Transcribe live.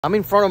I'm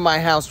in front of my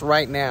house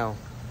right now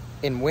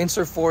in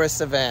Windsor Forest,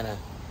 Savannah.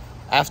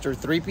 After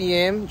 3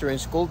 p.m. during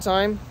school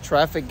time,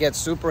 traffic gets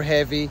super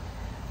heavy.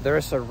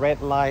 There's a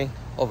red light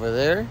over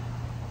there.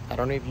 I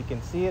don't know if you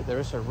can see it.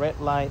 There's a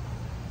red light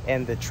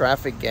and the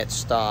traffic gets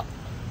stopped.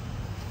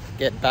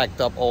 Get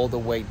backed up all the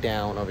way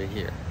down over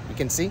here. You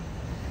can see?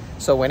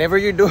 So whenever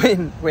you're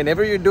doing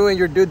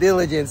your due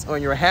diligence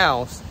on your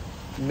house,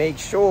 make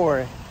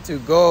sure to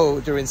go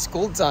during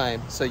school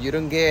time so you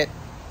don't get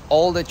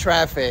all the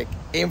traffic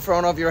in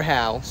front of your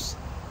house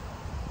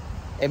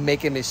and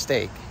make a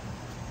mistake.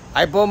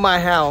 I bought my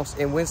house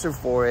in Windsor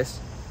Forest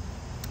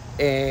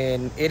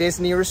and it is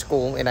near a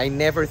school, and I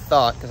never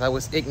thought, because I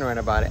was ignorant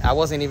about it, I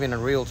wasn't even a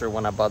realtor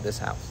when I bought this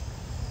house,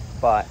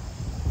 but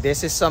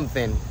this is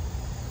something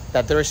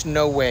that there's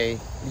no way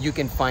you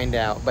can find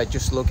out by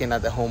just looking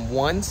at the home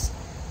once.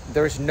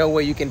 There's no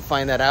way you can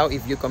find that out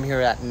if you come here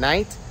at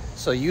night.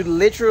 So you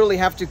literally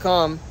have to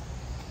come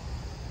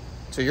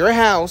to your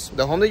house,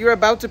 the home that you're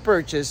about to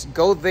purchase,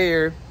 go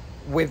there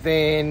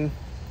within,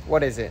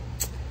 what is it,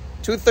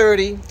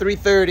 2:30,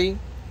 3:30,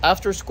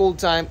 after school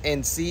time,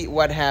 and see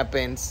what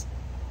happens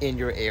in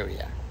your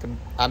area.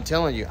 I'm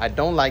telling you, I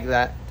don't like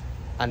that.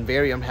 I'm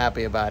very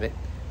unhappy about it,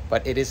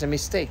 but it is a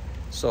mistake.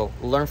 So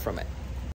learn from it.